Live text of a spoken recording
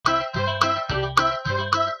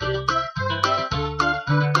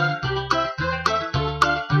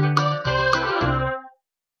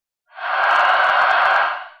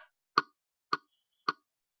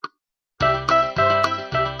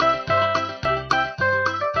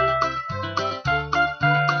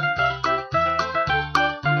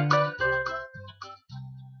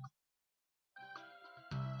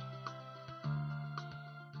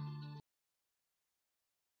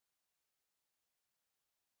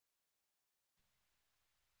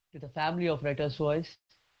to the family of Writer's Voice,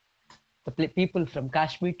 the people from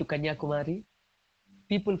Kashmir to Kanyakumari,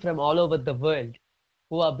 people from all over the world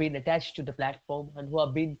who have been attached to the platform and who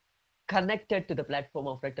have been connected to the platform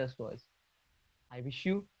of Writer's Voice. I wish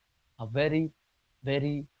you a very,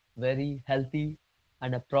 very, very healthy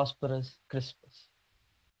and a prosperous Christmas.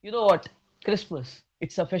 You know what? Christmas,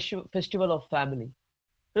 it's a festival of family.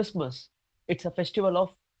 Christmas, it's a festival of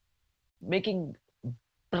making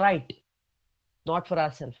bright, not for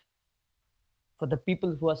ourselves, for the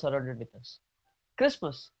people who are surrounded with us.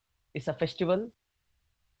 Christmas is a festival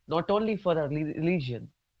not only for a religion,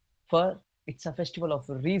 for it's a festival of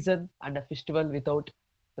reason and a festival without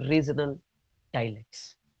regional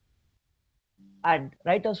dialects. And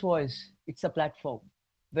Writer's Voice, it's a platform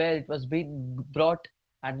where it was being brought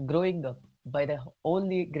and growing up by the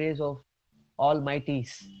only grace of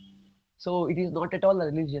Almighties. So it is not at all a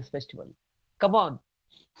religious festival. Come on,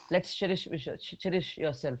 let's cherish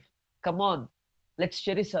yourself. Come on, let's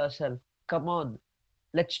cherish ourselves. Come on,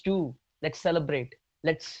 let's celebrate,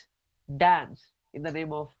 let's dance in the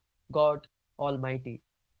name of God Almighty.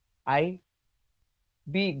 I,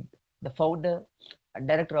 being the founder and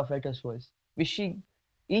director of Writer's Voice, wishing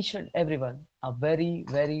each and everyone a very,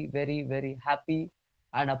 very, very, very happy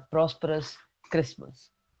and a prosperous Christmas.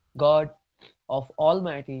 God of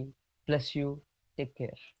Almighty bless you. Take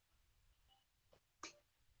care.